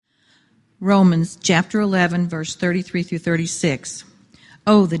Romans chapter 11, verse 33 through 36.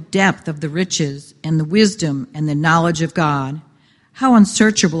 Oh, the depth of the riches and the wisdom and the knowledge of God! How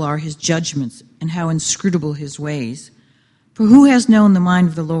unsearchable are his judgments and how inscrutable his ways! For who has known the mind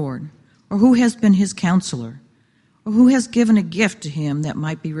of the Lord? Or who has been his counselor? Or who has given a gift to him that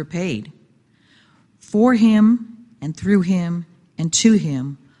might be repaid? For him and through him and to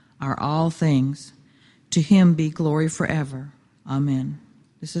him are all things. To him be glory forever. Amen.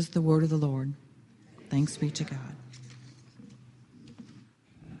 This is the word of the Lord. Thanks be to God.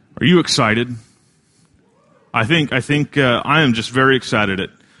 Are you excited? I think I am just very excited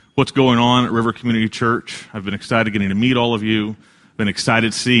at what's going on at River Community Church. I've been excited getting to meet all of you. I've been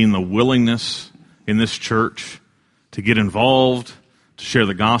excited seeing the willingness in this church to get involved, to share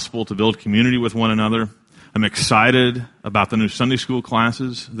the gospel, to build community with one another. I'm excited about the new Sunday school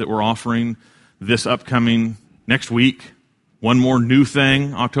classes that we're offering this upcoming next week. One more new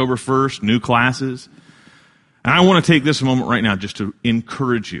thing, October 1st, new classes. And I want to take this moment right now just to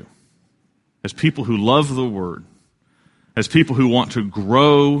encourage you as people who love the Word, as people who want to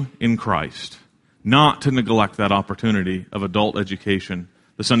grow in Christ, not to neglect that opportunity of adult education,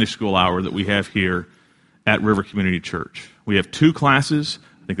 the Sunday school hour that we have here at River Community Church. We have 2 classes.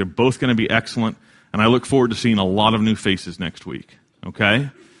 I think they're both going to be excellent, and I look forward to seeing a lot of new faces next week. Okay?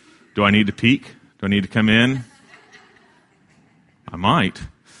 Do I need to peek? Do I need to come in? I might.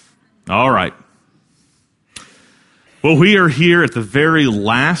 All right. Well, we are here at the very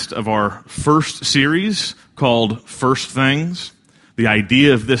last of our first series called First Things. The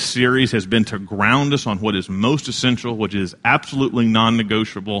idea of this series has been to ground us on what is most essential, which is absolutely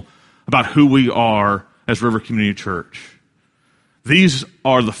non-negotiable about who we are as River Community Church. These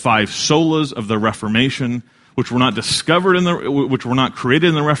are the 5 solas of the Reformation, which were not which were not created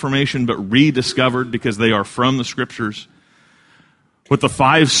in the Reformation, but rediscovered because they are from the Scriptures. What the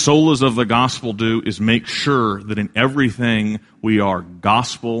 5 solas of the gospel do is make sure that in everything we are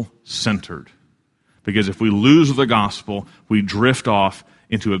gospel-centered. Because if we lose the gospel, we drift off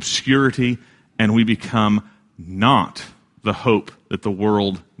into obscurity and we become not the hope that the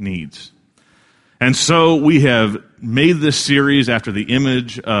world needs. And so we have made this series after the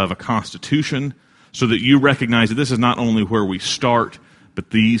image of a constitution so that you recognize that this is not only where we start,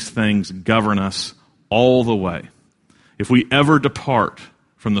 but these things govern us all the way. If we ever depart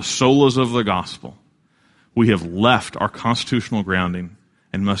from the solas of the gospel, we have left our constitutional grounding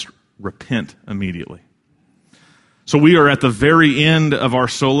and must repent immediately. So we are at the very end of our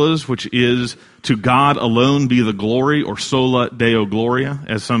solas, which is to God alone be the glory, or sola deo gloria,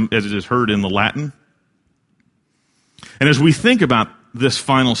 as it is heard in the Latin. And as we think about this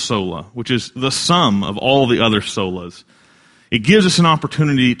final sola, which is the sum of all the other solas, it gives us an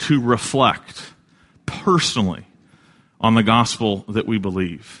opportunity to reflect personally on the gospel that we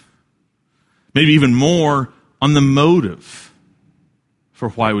believe. Maybe even more on the motive for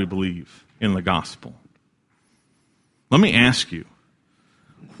why we believe in the gospel. Let me ask you,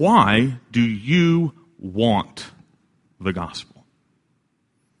 why do you want the gospel?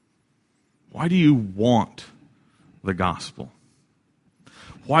 Why do you want the gospel?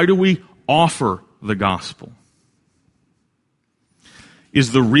 Why do we offer the gospel?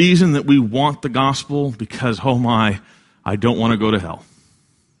 Is the reason that we want the gospel because, oh my, I don't want to go to hell?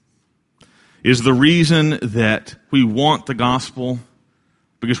 Is the reason that we want the gospel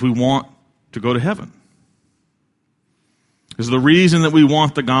because we want to go to heaven? Is the reason that we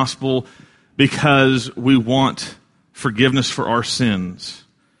want the gospel because we want forgiveness for our sins?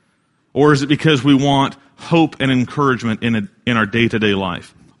 Or is it because we want hope and encouragement in our day-to-day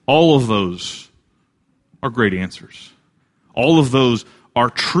life? All of those are great answers. All of those are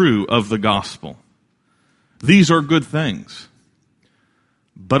true of the gospel. These are good things.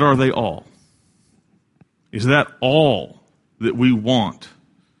 But are they all? Is that all that we want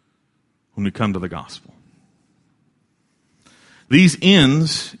when we come to the gospel? These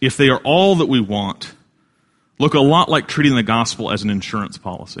ends, if they are all that we want, look a lot like treating the gospel as an insurance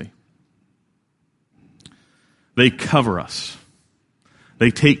policy. They cover us. They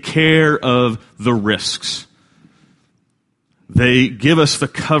take care of the risks. They give us the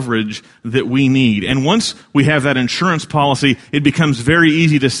coverage that we need. And once we have that insurance policy, it becomes very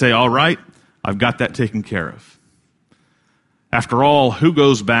easy to say, all right, I've got that taken care of. After all, who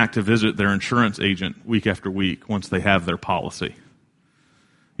goes back to visit their insurance agent week after week once they have their policy?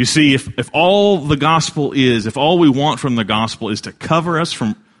 You see, if all the gospel is, if all we want from the gospel is to cover us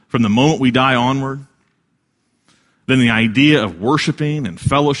from the moment we die onward, then the idea of worshiping and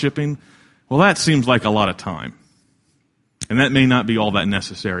fellowshipping, well, that seems like a lot of time. And that may not be all that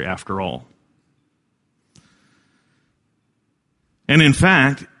necessary after all. And in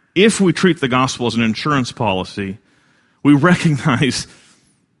fact, if we treat the gospel as an insurance policy, we recognize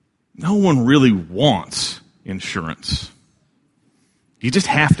no one really wants insurance. You just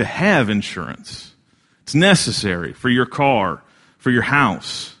have to have insurance. It's necessary for your car, for your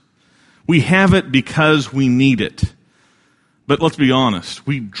house. We have it because we need it. But let's be honest,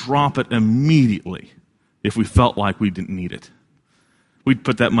 we'd drop it immediately if we felt like we didn't need it. We'd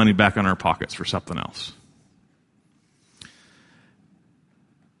put that money back in our pockets for something else.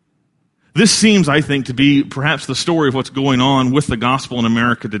 This seems, I think, to be perhaps the story of what's going on with the gospel in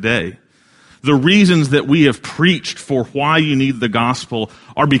America today. The reasons that we have preached for why you need the gospel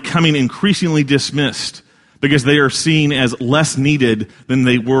are becoming increasingly dismissed because they are seen as less needed than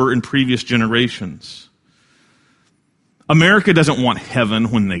they were in previous generations. America doesn't want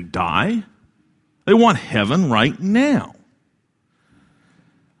heaven when they die. They want heaven right now.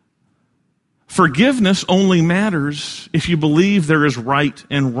 Forgiveness only matters if you believe there is right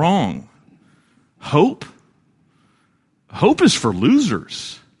and wrong. Hope is for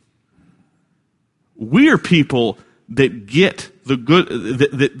losers. We are people that get the good,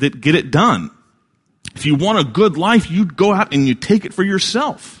 that get it done. If you want a good life, you go out and you take it for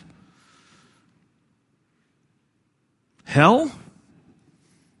yourself. Hell?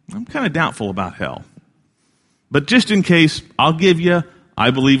 I'm kind of doubtful about hell. But just in case, I'll give you, I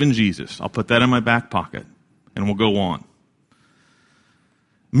believe in Jesus. I'll put that in my back pocket, and we'll go on.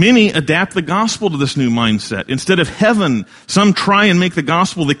 Many adapt the gospel to this new mindset. Instead of heaven, some try and make the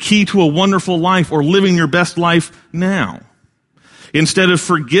gospel the key to a wonderful life or living your best life now. Instead of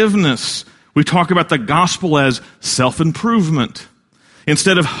forgiveness, we talk about the gospel as self-improvement.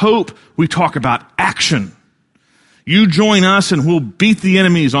 Instead of hope, we talk about action. You join us and we'll beat the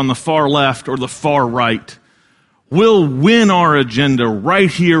enemies on the far left or the far right. We'll win our agenda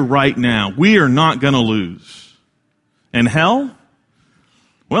right here, right now. We are not going to lose. And hell?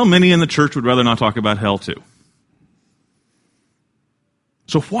 Well, many in the church would rather not talk about hell too.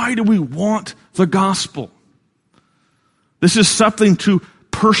 So why do we want the gospel? This is something to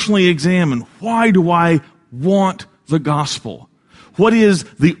personally examine. Why do I want the gospel? What is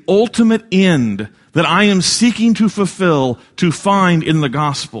the ultimate end that I am seeking to fulfill, to find in the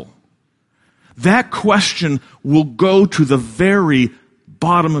gospel? That question will go to the very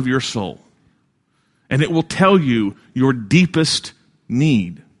bottom of your soul. And it will tell you your deepest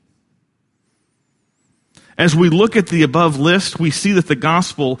need. As we look at the above list, we see that the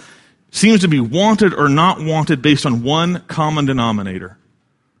gospel seems to be wanted or not wanted based on one common denominator: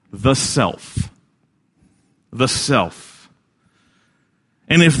 the self. The self.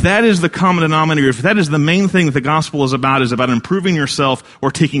 And if that is the common denominator, if that is the main thing that the gospel is about improving yourself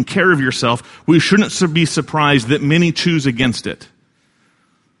or taking care of yourself, we shouldn't be surprised that many choose against it.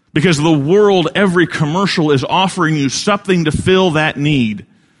 Because the world, every commercial is offering you something to fill that need.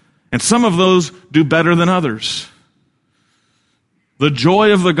 And some of those do better than others. The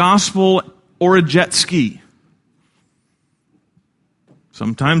joy of the gospel or a jet ski.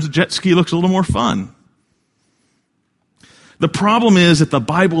 Sometimes a jet ski looks a little more fun. The problem is that the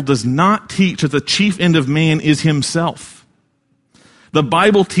Bible does not teach that the chief end of man is himself. The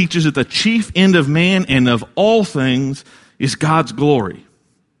Bible teaches that the chief end of man and of all things is God's glory.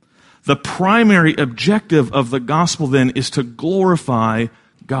 The primary objective of the gospel then is to glorify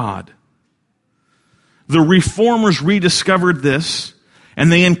God. The reformers rediscovered this,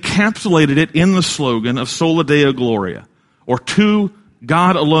 and they encapsulated it in the slogan of Sola Deo Gloria, or to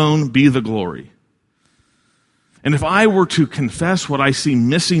God alone be the glory. And if I were to confess what I see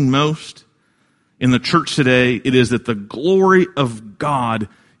missing most in the church today, it is that the glory of God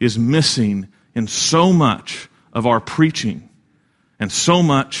is missing in so much of our preaching and so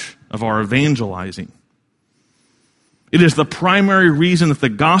much of our evangelizing. It is the primary reason that the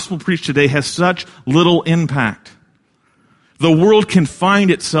gospel preached today has such little impact. The world can find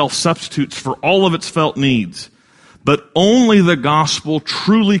itself substitutes for all of its felt needs, but only the gospel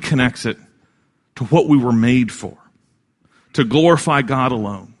truly connects it to what we were made for, to glorify God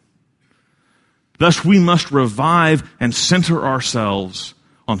alone. Thus, we must revive and center ourselves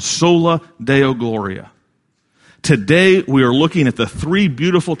on Sola Deo Gloria. Today, we are looking at the three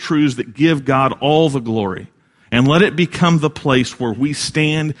beautiful truths that give God all the glory. And let it become the place where we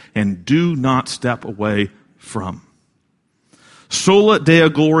stand and do not step away from. Sola Deo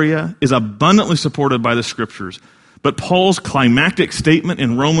Gloria is abundantly supported by the Scriptures, but Paul's climactic statement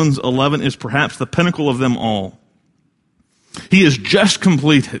in Romans 11 is perhaps the pinnacle of them all. He has just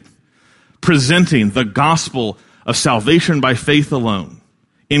completed presenting the gospel of salvation by faith alone,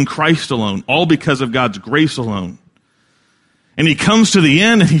 in Christ alone, all because of God's grace alone. And he comes to the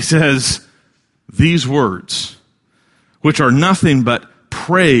end and he says these words, which are nothing but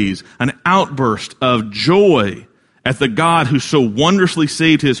praise, an outburst of joy at the God who so wondrously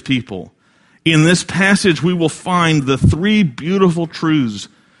saved his people, in this passage we will find the three beautiful truths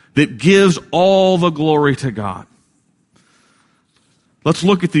that gives all the glory to God. Let's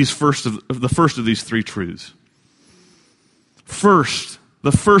look at the first of these three truths. First,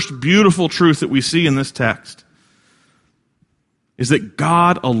 the first beautiful truth that we see in this text is that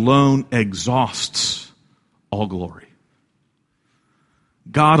God alone exhausts all glory.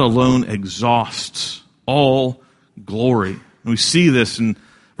 God alone exhausts all glory. And we see this in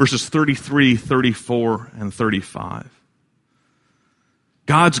verses 33, 34, and 35.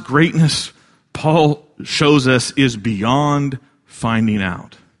 God's greatness, Paul shows us, is beyond finding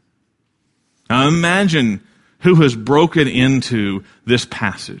out. Now imagine who has broken into this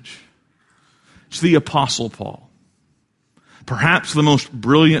passage. It's the Apostle Paul. Perhaps the most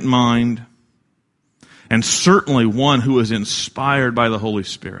brilliant mind, and certainly one who is inspired by the Holy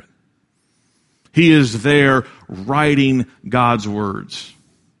Spirit. He is there writing God's words.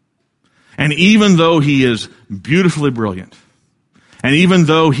 And even though he is beautifully brilliant, and even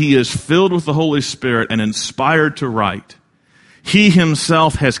though he is filled with the Holy Spirit and inspired to write, he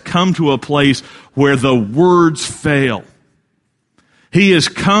himself has come to a place where the words fail. He has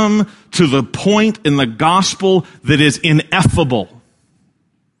come to the point in the gospel that is ineffable.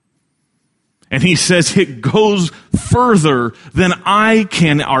 And he says it goes further than I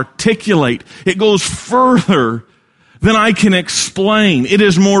can articulate. It goes further than I can explain. It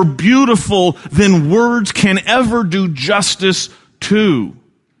is more beautiful than words can ever do justice to.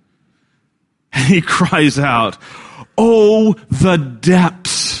 And he cries out, "Oh, the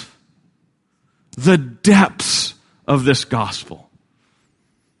depths of this gospel."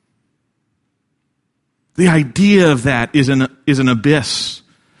 The idea of that is an abyss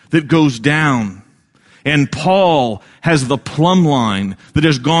that goes down. And Paul has the plumb line that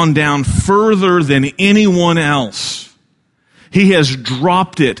has gone down further than anyone else. He has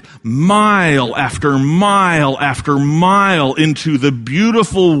dropped it mile after mile after mile into the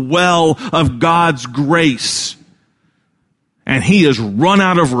beautiful well of God's grace. And he has run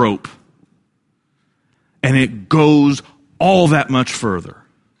out of rope. And it goes all that much further.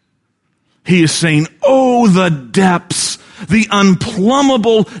 He is saying, oh, the depths, the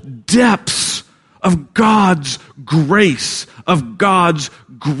unplumbable depths of God's grace, of God's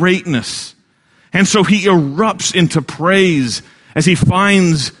greatness. And so he erupts into praise as he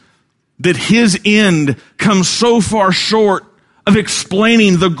finds that his end comes so far short of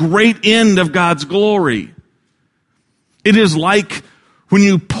explaining the great end of God's glory. It is like when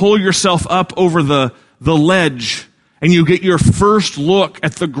you pull yourself up over the ledge and you get your first look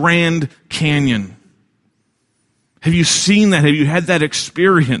at the Grand Canyon. Have you seen that? Have you had that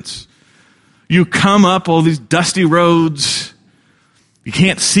experience? You come up all these dusty roads, you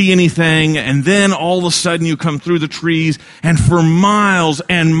can't see anything, and then all of a sudden you come through the trees, and for miles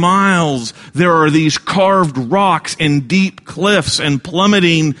and miles there are these carved rocks and deep cliffs and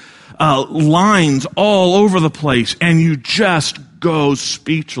plummeting lines all over the place, and you just go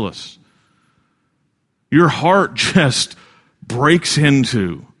speechless. Your heart just breaks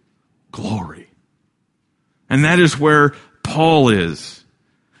into glory. And that is where Paul is.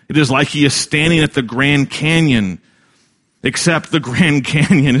 It is like he is standing at the Grand Canyon, except the Grand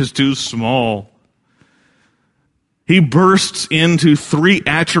Canyon is too small. He bursts into three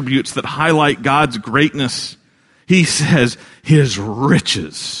attributes that highlight God's greatness. He says, his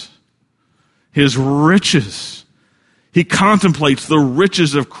riches. His riches. He contemplates the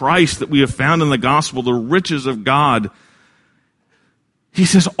riches of Christ that we have found in the gospel, the riches of God. He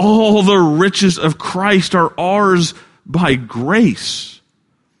says, all the riches of Christ are ours by grace.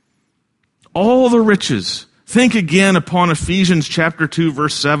 All the riches. Think again upon Ephesians chapter 2,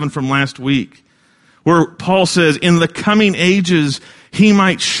 verse 7 from last week, where Paul says, in the coming ages, he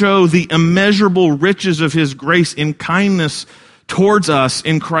might show the immeasurable riches of his grace in kindness towards us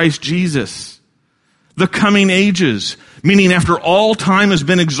in Christ Jesus. The coming ages, meaning after all time has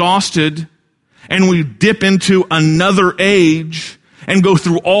been exhausted and we dip into another age and go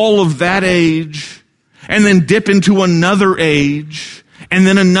through all of that age and then dip into another age and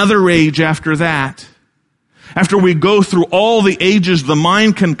then another age after that. After we go through all the ages the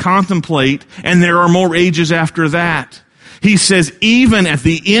mind can contemplate, and there are more ages after that. He says, even at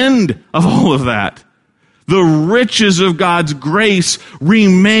the end of all of that, the riches of God's grace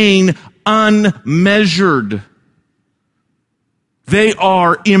remain unmeasured. They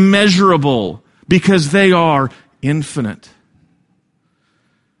are immeasurable because they are infinite.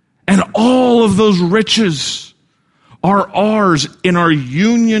 And all of those riches are ours in our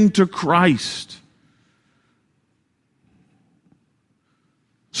union to Christ.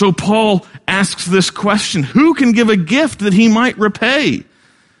 So Paul asks this question, who can give a gift that he might repay?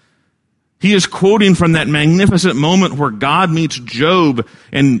 He is quoting from that magnificent moment where God meets Job,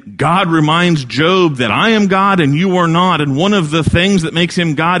 and God reminds Job that I am God and you are not. And one of the things that makes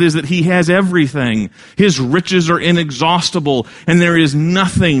him God is that he has everything. His riches are inexhaustible, and there is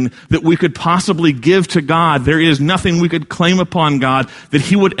nothing that we could possibly give to God. There is nothing we could claim upon God that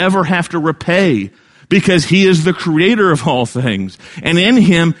he would ever have to repay, because he is the creator of all things, and in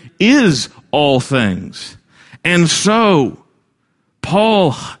him is all things. And so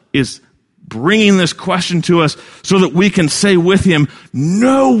Paul is bringing this question to us so that we can say with him,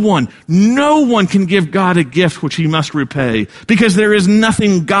 no one can give God a gift which he must repay, because there is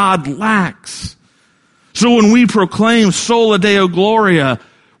nothing God lacks. So when we proclaim Sola Deo Gloria,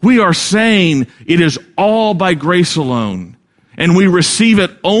 we are saying it is all by grace alone, and we receive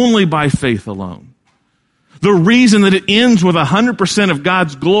it only by faith alone. The reason that it ends with 100% of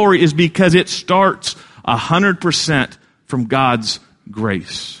God's glory is because it starts 100% from God's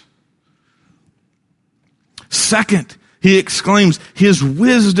grace. Second, he exclaims, his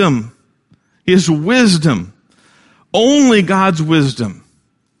wisdom. Only God's wisdom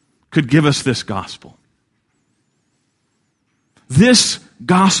could give us this gospel. This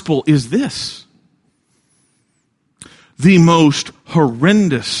gospel is this: the most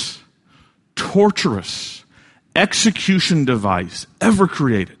horrendous, torturous execution device ever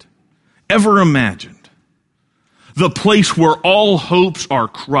created, ever imagined. The place where all hopes are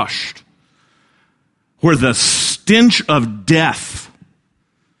crushed, where the stench of death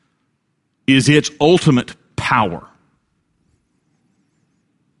is its ultimate power.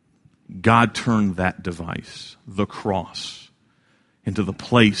 God turned that device, the cross, into the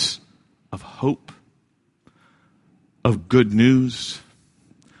place of hope, of good news,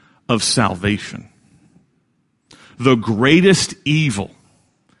 of salvation. The greatest evil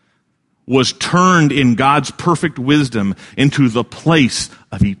was turned in God's perfect wisdom into the place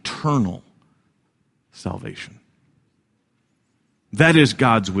of eternal salvation. That is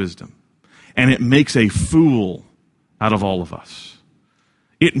God's wisdom. And it makes a fool out of all of us.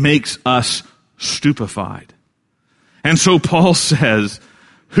 It makes us stupefied. And so Paul says,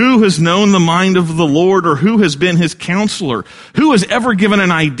 who has known the mind of the Lord, or who has been his counselor? Who has ever given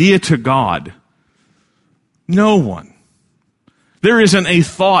an idea to God? No one. There isn't a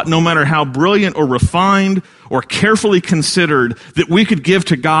thought, no matter how brilliant or refined or carefully considered, that we could give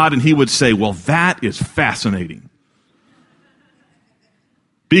to God and he would say, well, that is fascinating.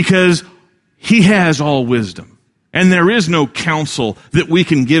 Because he has all wisdom, and there is no counsel that we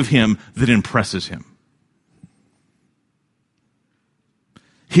can give him that impresses him.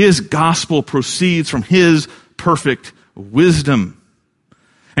 His gospel proceeds from his perfect wisdom.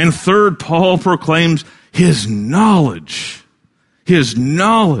 And third, Paul proclaims his knowledge. His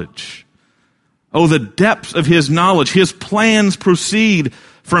knowledge. Oh, the depths of his knowledge. His plans proceed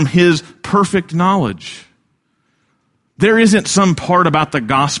from his perfect knowledge. There isn't some part about the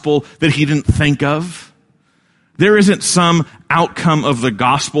gospel that he didn't think of. There isn't some outcome of the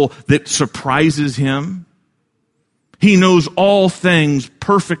gospel that surprises him. He knows all things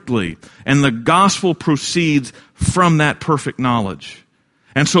perfectly, and the gospel proceeds from that perfect knowledge.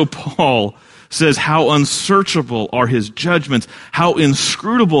 And so Paul says how unsearchable are his judgments, how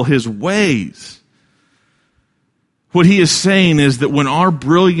inscrutable his ways. What he is saying is that when our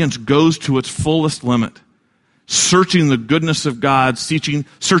brilliance goes to its fullest limit, searching the goodness of God, searching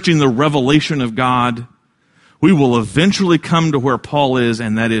the revelation of God, we will eventually come to where Paul is,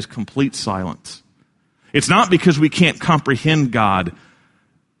 and that is complete silence. It's not because we can't comprehend God,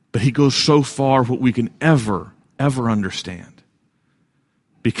 but he goes so far what we can ever understand,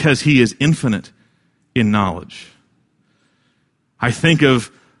 because he is infinite in knowledge. I think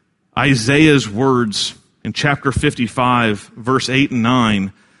of Isaiah's words in chapter 55, verse 8 and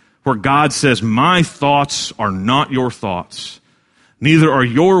 9, where God says, my thoughts are not your thoughts, neither are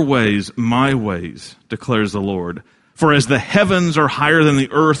your ways my ways, declares the Lord. For as the heavens are higher than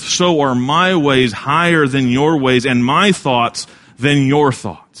the earth, so are my ways higher than your ways, and my thoughts than your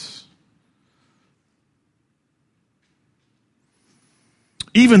thoughts.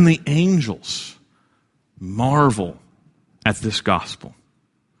 Even the angels marvel at this gospel.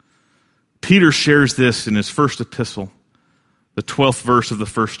 Peter shares this in his first epistle, the 12th verse of the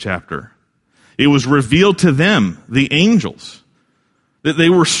first chapter. It was revealed to them, the angels, that they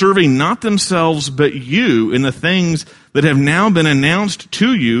were serving not themselves but you in the things that have now been announced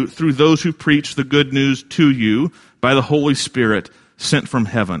to you through those who preach the good news to you by the Holy Spirit sent from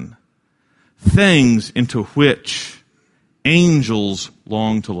heaven. Things into which angels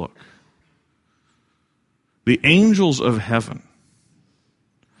long to look. The angels of heaven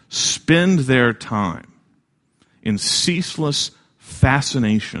spend their time in ceaseless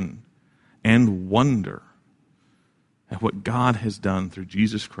fascination and wonder at what God has done through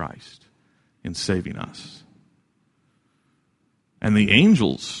Jesus Christ in saving us. And the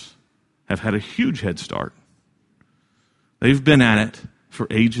angels have had a huge head start. They've been at it for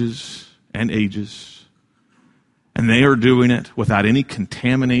ages and ages, and they are doing it without any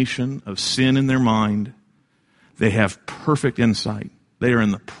contamination of sin in their mind. They have perfect insight. They are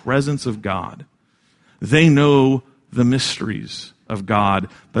in the presence of God. They know the mysteries of God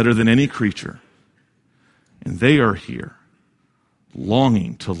better than any creature. And they are here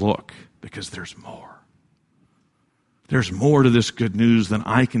longing to look because there's more. There's more to this good news than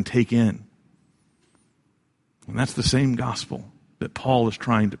I can take in. And that's the same gospel that Paul is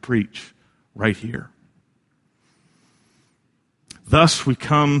trying to preach right here. Thus, we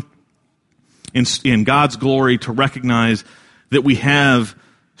come in God's glory to recognize that we have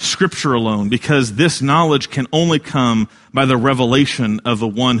Scripture alone, because this knowledge can only come by the revelation of the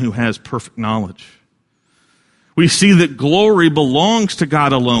one who has perfect knowledge. We see that glory belongs to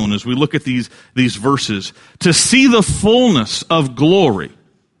God alone as we look at these verses. To see the fullness of glory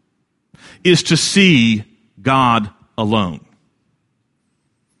is to see God alone.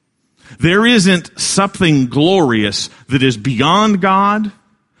 There isn't something glorious that is beyond God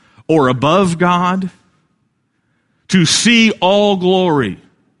or above God. To see all glory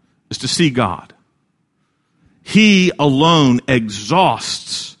is to see God. He alone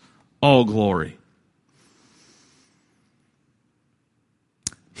exhausts all glory.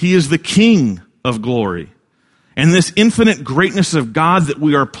 He is the King of glory. And this infinite greatness of God that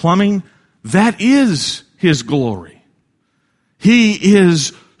we are plumbing, that is His glory. He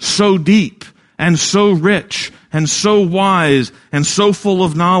is so deep and so rich and so wise and so full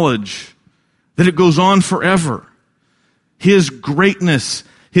of knowledge that it goes on forever. His greatness,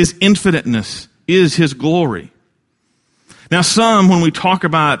 His infiniteness is His glory. Now some, when we talk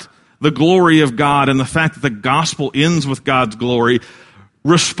about the glory of God and the fact that the gospel ends with God's glory,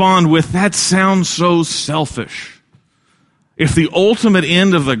 respond with, that sounds so selfish. If the ultimate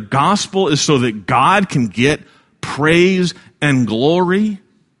end of the gospel is so that God can get praise and glory,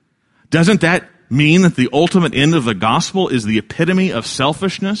 doesn't that mean that the ultimate end of the gospel is the epitome of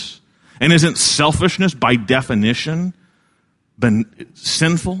selfishness? And isn't selfishness by definition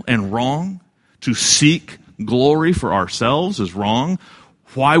sinful and wrong? To seek glory for ourselves is wrong.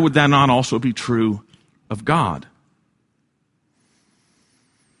 Why would that not also be true of God?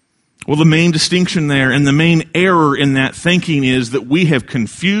 Well, the main distinction there and the main error in that thinking is that we have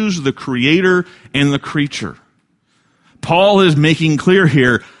confused the Creator and the creature. Paul is making clear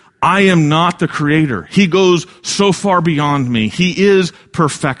here, I am not the Creator. He goes so far beyond me. He is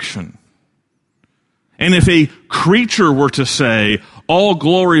perfection. And if a creature were to say, all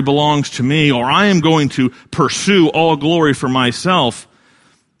glory belongs to me, or I am going to pursue all glory for myself,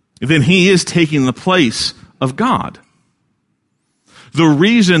 then he is taking the place of God. The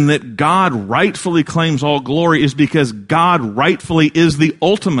reason that God rightfully claims all glory is because God rightfully is the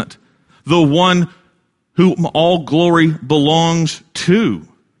ultimate, the one whom all glory belongs to.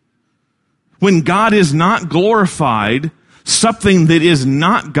 When God is not glorified, something that is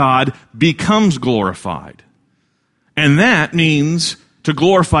not God becomes glorified. And that means to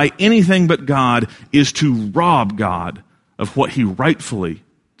glorify anything but God is to rob God of what He rightfully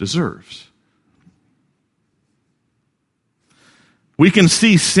deserves. We can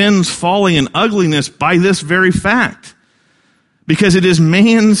see sin's folly and ugliness by this very fact, because it is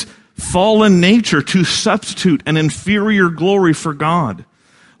man's fallen nature to substitute an inferior glory for God.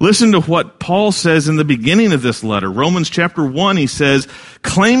 Listen to what Paul says in the beginning of this letter. Romans chapter 1, he says,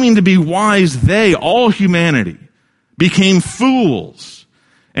 claiming to be wise, they, all humanity, became fools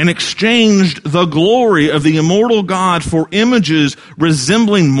and exchanged the glory of the immortal God for images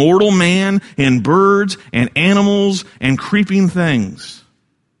resembling mortal man and birds and animals and creeping things.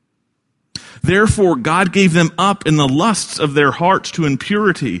 Therefore, God gave them up in the lusts of their hearts to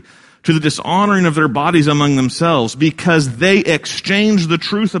impurity, to the dishonoring of their bodies among themselves, because they exchanged the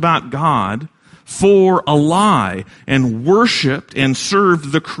truth about God for a lie and worshipped and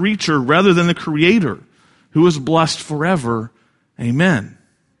served the creature rather than the Creator, who is blessed forever. Amen.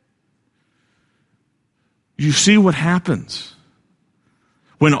 You see what happens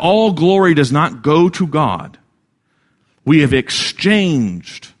when all glory does not go to God. We have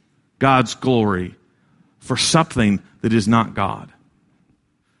exchanged God's glory for something that is not God.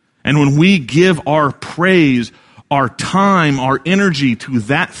 And when we give our praise, our time, our energy to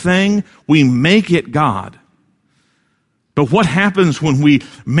that thing, we make it God. But what happens when we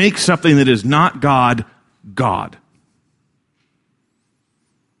make something that is not God, God?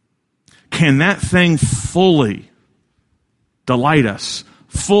 can that thing fully delight us,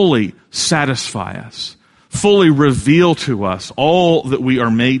 fully satisfy us, fully reveal to us all that we are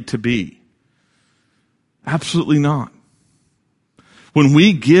made to be? Absolutely not. When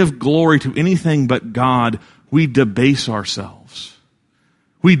we give glory to anything but God, we debase ourselves.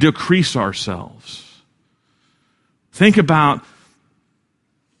 We decrease ourselves. Think about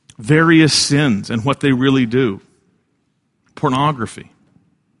various sins and what they really do. Pornography.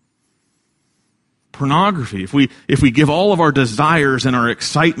 Pornography. If we give all of our desires and our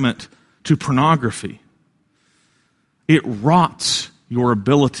excitement to pornography, it rots your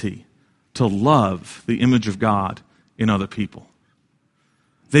ability to love the image of God in other people.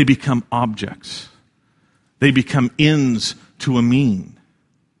 They become objects. They become ends to a mean.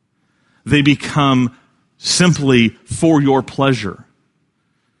 They become simply for your pleasure.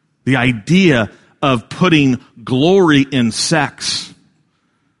 The idea of putting glory in sex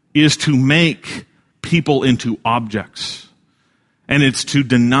is to make people into objects. And it's to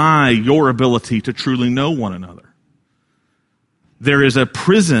deny your ability to truly know one another. There is a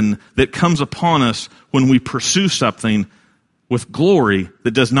prison that comes upon us when we pursue something with glory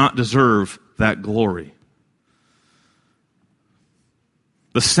that does not deserve that glory.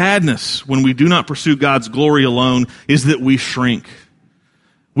 The sadness when we do not pursue God's glory alone is that we shrink.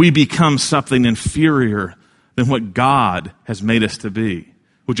 We become something inferior than what God has made us to be,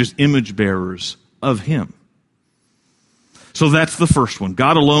 which is image bearers of Him. So that's the first one.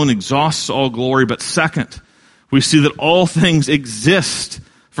 God alone exhausts all glory. But second, we see that all things exist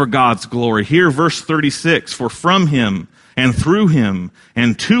for God's glory. Here, verse 36, for from Him and through Him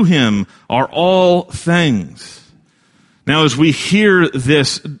and to Him are all things. Now, as we hear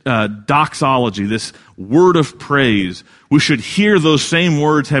this doxology, this word of praise, we should hear those same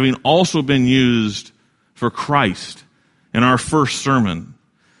words having also been used for Christ in our first sermon.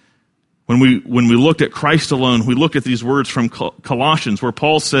 When we looked at Christ alone, we looked at these words from Colossians, where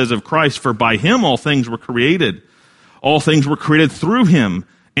Paul says of Christ, for by Him all things were created. All things were created through Him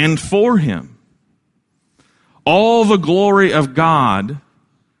and for Him. All the glory of God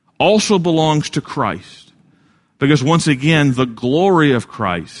also belongs to Christ. Because once again, the glory of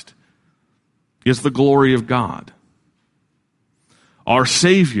Christ is the glory of God. Our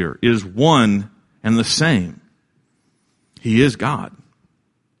Savior is one and the same. He is God.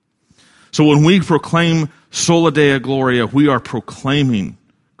 So when we proclaim Sola Deo Gloria, we are proclaiming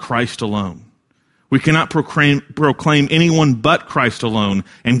Christ alone. We cannot proclaim anyone but Christ alone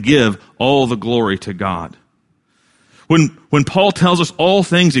and give all the glory to God. When Paul tells us all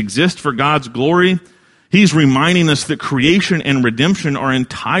things exist for God's glory, he's reminding us that creation and redemption are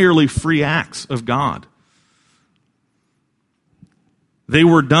entirely free acts of God. They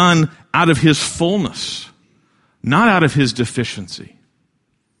were done out of His fullness, not out of His deficiency.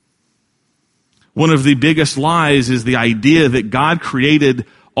 One of the biggest lies is the idea that God created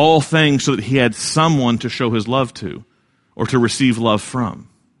all things so that He had someone to show His love to or to receive love from.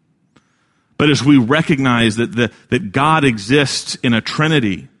 But as we recognize that God exists in a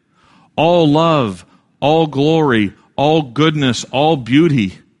Trinity, all love, all glory, all goodness, all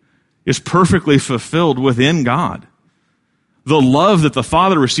beauty is perfectly fulfilled within God. The love that the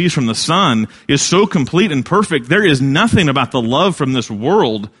Father receives from the Son is so complete and perfect, there is nothing about the love from this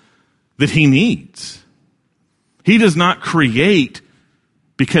world that He needs. He does not create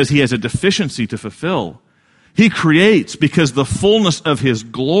because He has a deficiency to fulfill. He creates because the fullness of His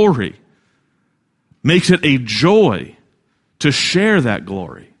glory makes it a joy to share that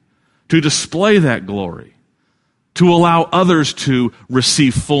glory, to display that glory, to allow others to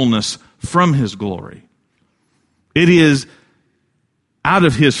receive fullness from His glory. It is out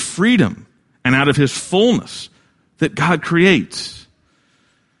of His freedom and out of His fullness that God creates.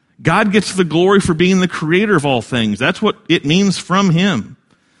 God gets the glory for being the creator of all things. That's what it means from Him.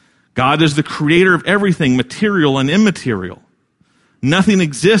 God is the creator of everything, material and immaterial. Nothing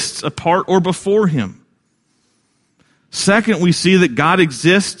exists apart or before Him. Second, we see that God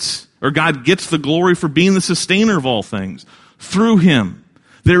exists, or God gets the glory for being the sustainer of all things. Through Him,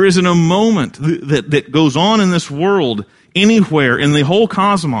 there isn't a moment that goes on in this world, anywhere in the whole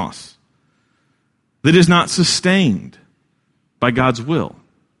cosmos, that is not sustained by God's will.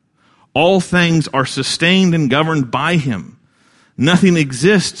 All things are sustained and governed by Him. Nothing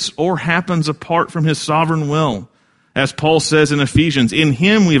exists or happens apart from His sovereign will. As Paul says in Ephesians, in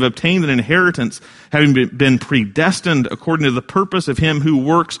Him we have obtained an inheritance, having been predestined according to the purpose of Him who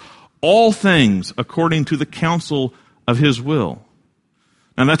works all things according to the counsel of His will.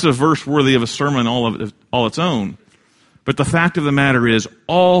 Now that's a verse worthy of a sermon all its own. But the fact of the matter is,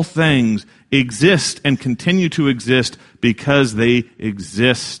 all things exist and continue to exist because they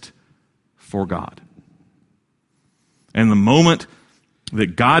exist for God. And the moment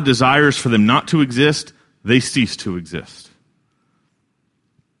that God desires for them not to exist, they cease to exist.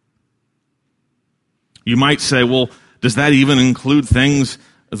 You might say, well, does that even include things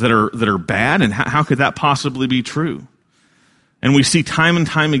that are bad? And how could that possibly be true? And we see time and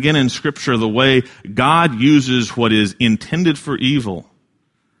time again in Scripture the way God uses what is intended for evil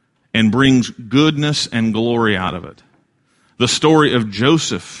and brings goodness and glory out of it. The story of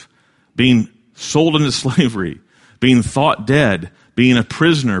Joseph being sold into slavery, being thought dead, being a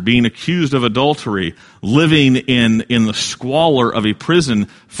prisoner, being accused of adultery, living in the squalor of a prison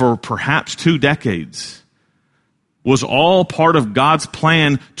for perhaps 2 decades, was all part of God's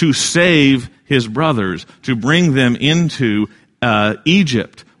plan to save his brothers, to bring them into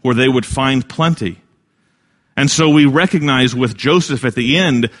Egypt, where they would find plenty. And so we recognize with Joseph at the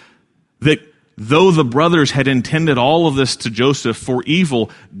end that though the brothers had intended all of this to Joseph for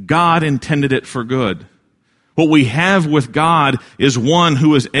evil, God intended it for good. What we have with God is one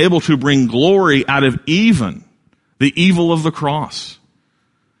who is able to bring glory out of even the evil of the cross.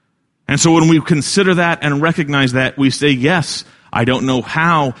 And so when we consider that and recognize that, we say, yes, I don't know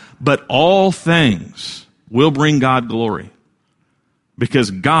how, but all things will bring God glory. Because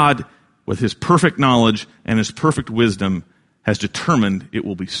God, with his perfect knowledge and his perfect wisdom, has determined it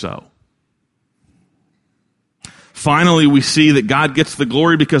will be so. Finally, we see that God gets the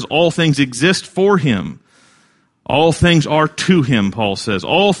glory because all things exist for him. All things are to him, Paul says.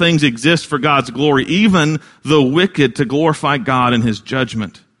 All things exist for God's glory, even the wicked, to glorify God in his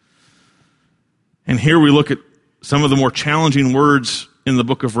judgment. And here we look at some of the more challenging words in the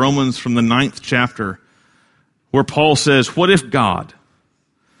book of Romans from the 9th chapter, where Paul says, what if God,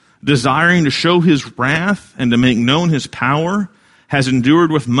 desiring to show his wrath and to make known his power, has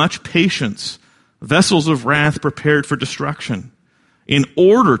endured with much patience vessels of wrath prepared for destruction, in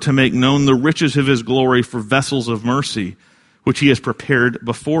order to make known the riches of his glory for vessels of mercy, which he has prepared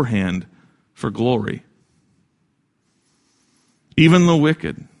beforehand for glory. Even the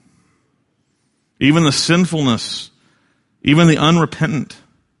wicked, even the sinfulness, even the unrepentant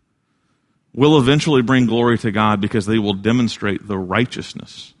will eventually bring glory to God because they will demonstrate the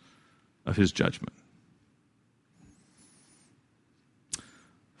righteousness of his judgment.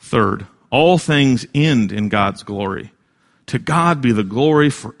 Third, all things end in God's glory. To God be the glory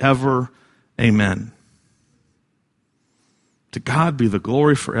forever. Amen. To God be the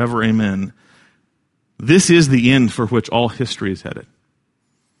glory forever. Amen. This is the end for which all history is headed.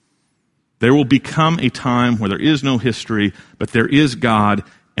 There will become a time where there is no history, but there is God,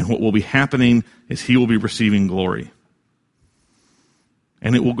 and what will be happening is he will be receiving glory.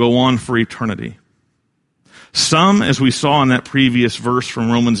 And it will go on for eternity. Some, as we saw in that previous verse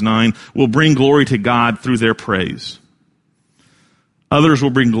from Romans 9, will bring glory to God through their praise. Others will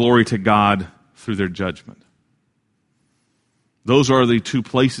bring glory to God through their judgment. Those are the two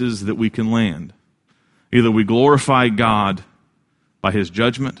places that we can land. Either we glorify God by his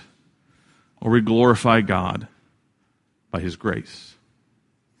judgment, or we glorify God by his grace.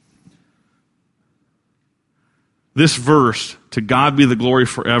 This verse, to God be the glory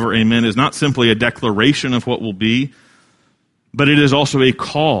forever, amen, is not simply a declaration of what will be, but it is also a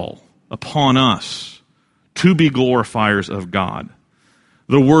call upon us to be glorifiers of God.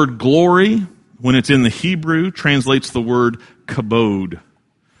 The word glory, when it's in the Hebrew, translates the word kabod,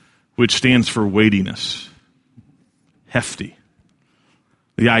 which stands for weightiness, hefty.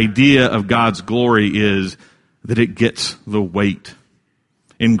 The idea of God's glory is that it gets the weight.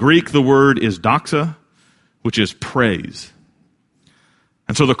 In Greek, the word is doxa, which is praise.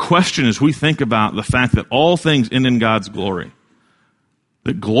 And so the question as we think about the fact that all things end in God's glory,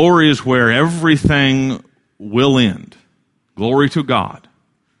 that glory is where everything will end, glory to God,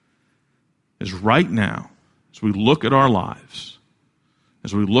 is right now, as we look at our lives,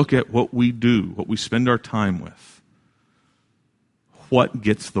 as we look at what we do, what we spend our time with, what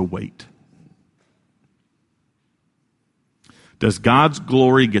gets the weight? Does God's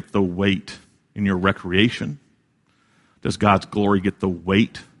glory get the weight in your recreation? Does God's glory get the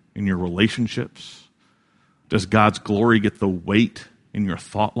weight in your relationships? Does God's glory get the weight in your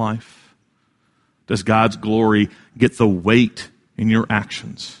thought life? Does God's glory get the weight in your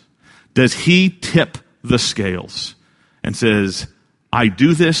actions? Does he tip the scales and says, I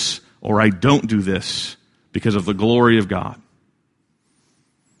do this or I don't do this because of the glory of God?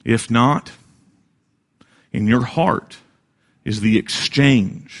 If not, in your heart is the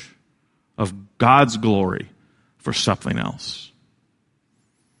exchange of God's glory for something else.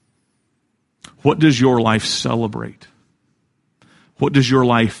 What does your life celebrate? What does your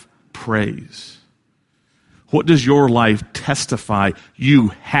life praise? What does your life testify? You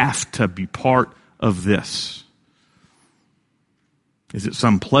have to be part of this. Is it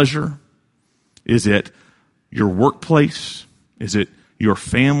some pleasure? Is it your workplace? Is it your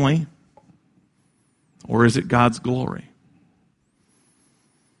family? Or is it God's glory?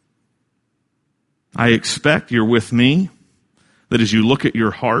 I expect you're with me, that as you look at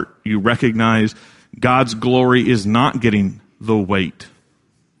your heart, you recognize God's glory is not getting the weight.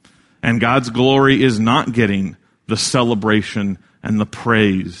 And God's glory is not getting the celebration and the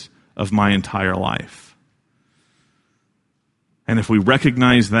praise of my entire life. And if we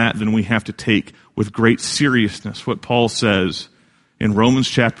recognize that, then we have to take with great seriousness what Paul says in Romans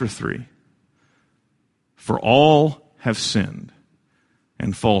chapter 3. For all have sinned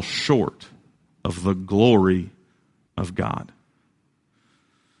and fall short of the glory of God.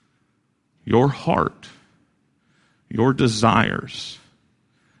 Your heart, your desires,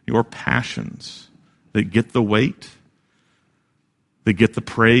 your passions that get the weight, that get the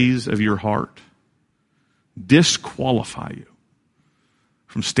praise of your heart, disqualify you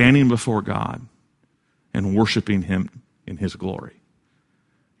from standing before God and worshiping Him in His glory.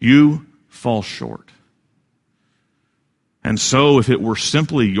 You fall short. And so if it were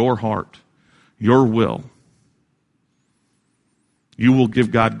simply your heart, your will, you will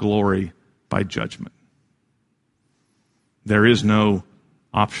give God glory by judgment. There is no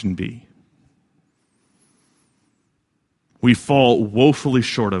option B. We fall woefully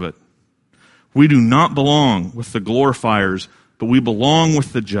short of it. We do not belong with the glorifiers, but we belong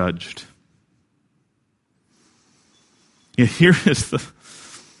with the judged. Yet here is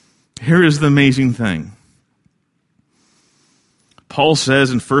the amazing thing. Paul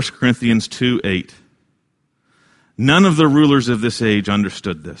says in 1 Corinthians 2:8, none of the rulers of this age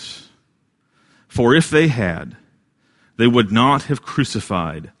understood this. For if they had, they would not have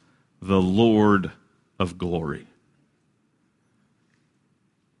crucified the Lord of glory.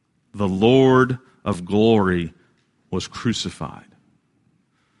 The Lord of glory was crucified.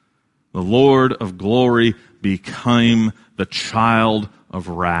 The Lord of glory became the child of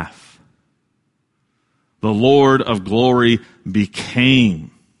wrath. The Lord of glory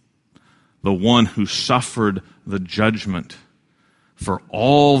became the one who suffered the judgment for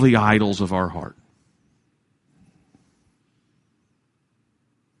all the idols of our heart.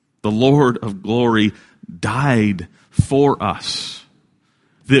 The Lord of glory died for us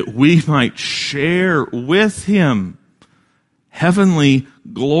that we might share with Him heavenly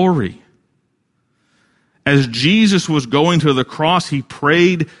glory. As Jesus was going to the cross, He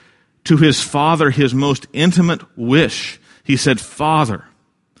prayed to His Father His most intimate wish. He said, Father,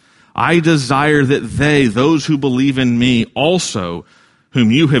 I desire that those who believe in me also, whom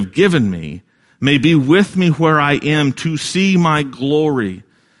you have given me, may be with me where I am to see my glory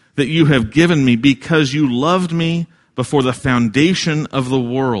that you have given me because you loved me before the foundation of the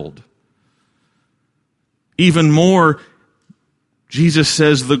world. Even more, Jesus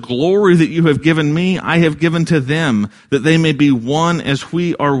says, the glory that you have given me, I have given to them, that they may be one as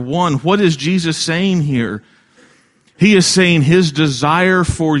we are one. What is Jesus saying here? He is saying His desire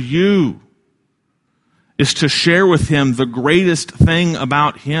for you is to share with Him the greatest thing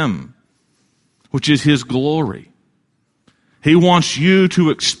about Him, which is His glory. He wants you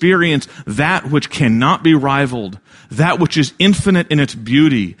to experience that which cannot be rivaled, that which is infinite in its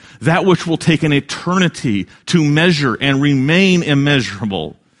beauty, that which will take an eternity to measure and remain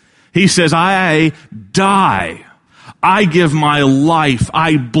immeasurable. He says, I die. I give my life.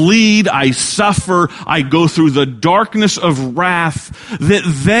 I bleed. I suffer. I go through the darkness of wrath that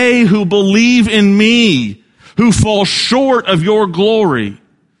they who believe in me, who fall short of your glory,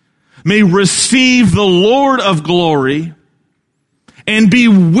 may receive the Lord of glory and be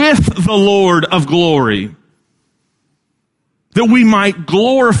with the Lord of glory, that we might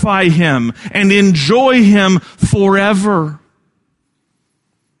glorify Him and enjoy Him forever.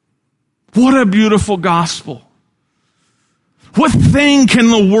 What a beautiful gospel. What thing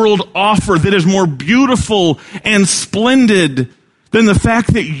can the world offer that is more beautiful and splendid than the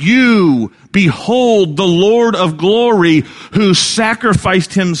fact that you behold the Lord of glory who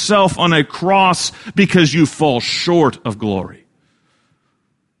sacrificed Himself on a cross because you fall short of glory?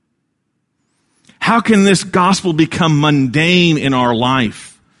 How can this gospel become mundane in our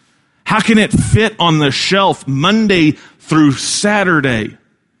life? How can it fit on the shelf Monday through Saturday?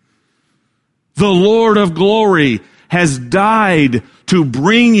 The Lord of glory has died to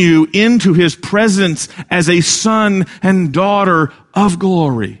bring you into His presence as a son and daughter of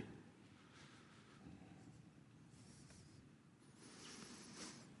glory.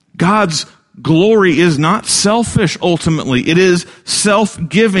 God's glory is not selfish ultimately. It is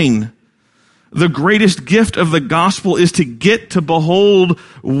self-giving. The greatest gift of the gospel is to get to behold,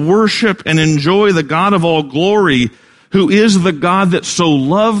 worship, and enjoy the God of all glory, who is the God that so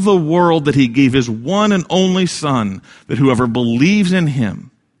loved the world that he gave his one and only Son, that whoever believes in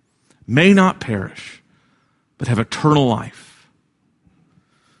him may not perish, but have eternal life.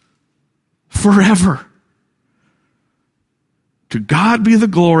 Forever. To God be the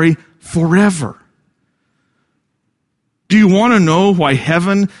glory forever. Do you want to know why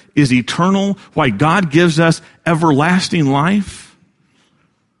heaven is eternal? Why God gives us everlasting life?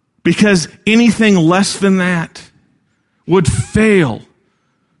 Because anything less than that would fail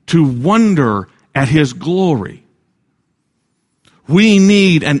to wonder at his glory. We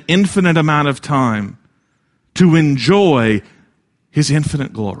need an infinite amount of time to enjoy his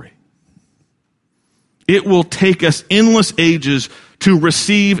infinite glory. It will take us endless ages to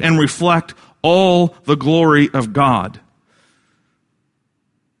receive and reflect all the glory of God.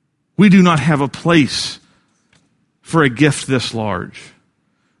 We do not have a place for a gift this large.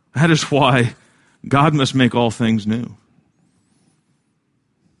 That is why God must make all things new.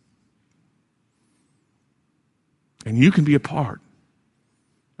 And you can be a part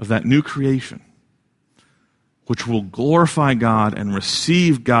of that new creation, which will glorify God and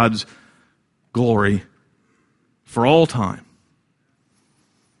receive God's glory for all time.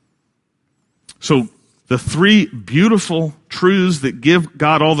 So, the three beautiful truths that give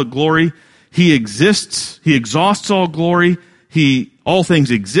God all the glory: he exists, he exhausts all glory, all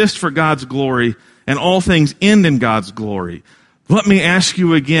things exist for God's glory, and all things end in God's glory. Let me ask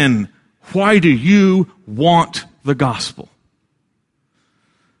you again, why do you want the gospel?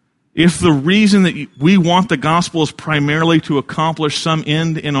 If the reason that we want the gospel is primarily to accomplish some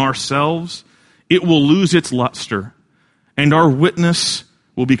end in ourselves, it will lose its luster, and our witness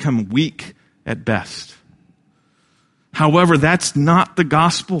will become weak at best. However, that's not the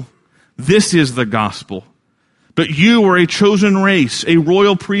gospel. This is the gospel. But you are a chosen race, a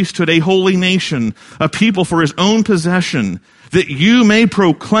royal priesthood, a holy nation, a people for his own possession, that you may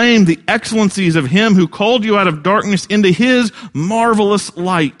proclaim the excellencies of him who called you out of darkness into his marvelous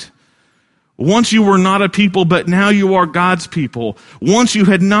light. Once you were not a people, but now you are God's people. Once you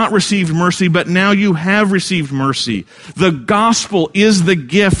had not received mercy, but now you have received mercy. The gospel is the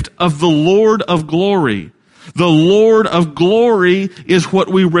gift of the Lord of glory. The Lord of glory is what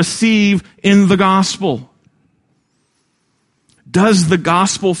we receive in the gospel. Does the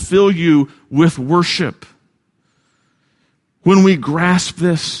gospel fill you with worship? When we grasp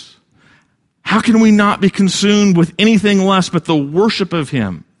this, how can we not be consumed with anything less but the worship of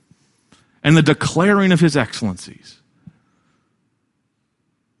him and the declaring of his excellencies?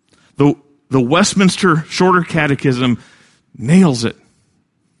 The Westminster Shorter Catechism nails it.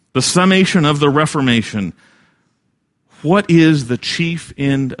 The summation of the Reformation. What is the chief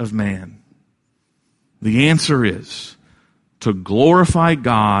end of man? The answer is to glorify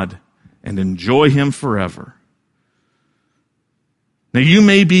God and enjoy him forever. Now, you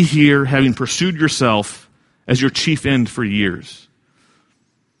may be here having pursued yourself as your chief end for years.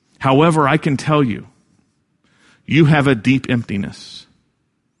 However, I can tell you, you have a deep emptiness.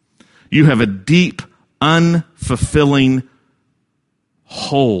 You have a deep, unfulfilling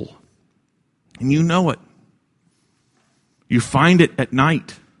hole. And you know it. You find it at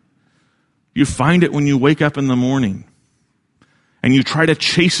night. You find it when you wake up in the morning. And you try to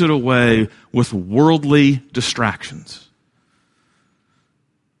chase it away with worldly distractions.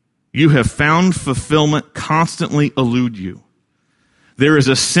 You have found fulfillment constantly elude you. There is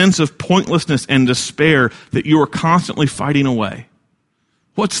a sense of pointlessness and despair that you are constantly fighting away.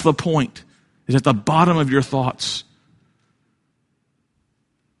 What's the point? It's at the bottom of your thoughts.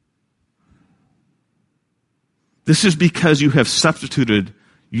 This is because you have substituted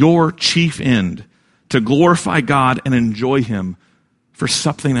your chief end to glorify God and enjoy him for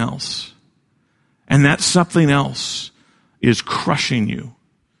something else. And that something else is crushing you.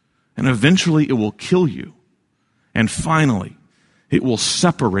 And eventually it will kill you. And finally, it will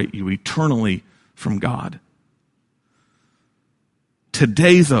separate you eternally from God.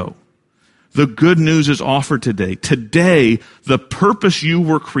 Today, though, the good news is offered today. Today, the purpose you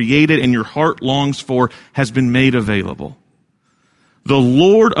were created and your heart longs for has been made available. The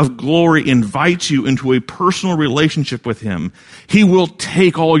Lord of glory invites you into a personal relationship with him. He will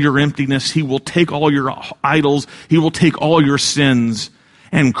take all your emptiness. He will take all your idols. He will take all your sins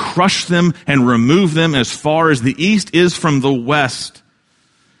and crush them and remove them as far as the east is from the west.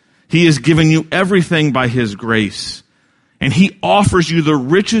 He has given you everything by his grace. And he offers you the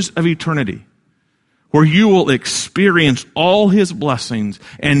riches of eternity, where you will experience all his blessings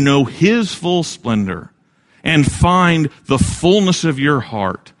and know his full splendor and find the fullness of your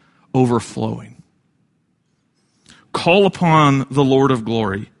heart overflowing. Call upon the Lord of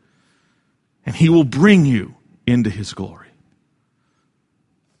glory, and he will bring you into his glory.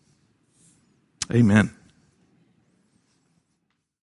 Amen.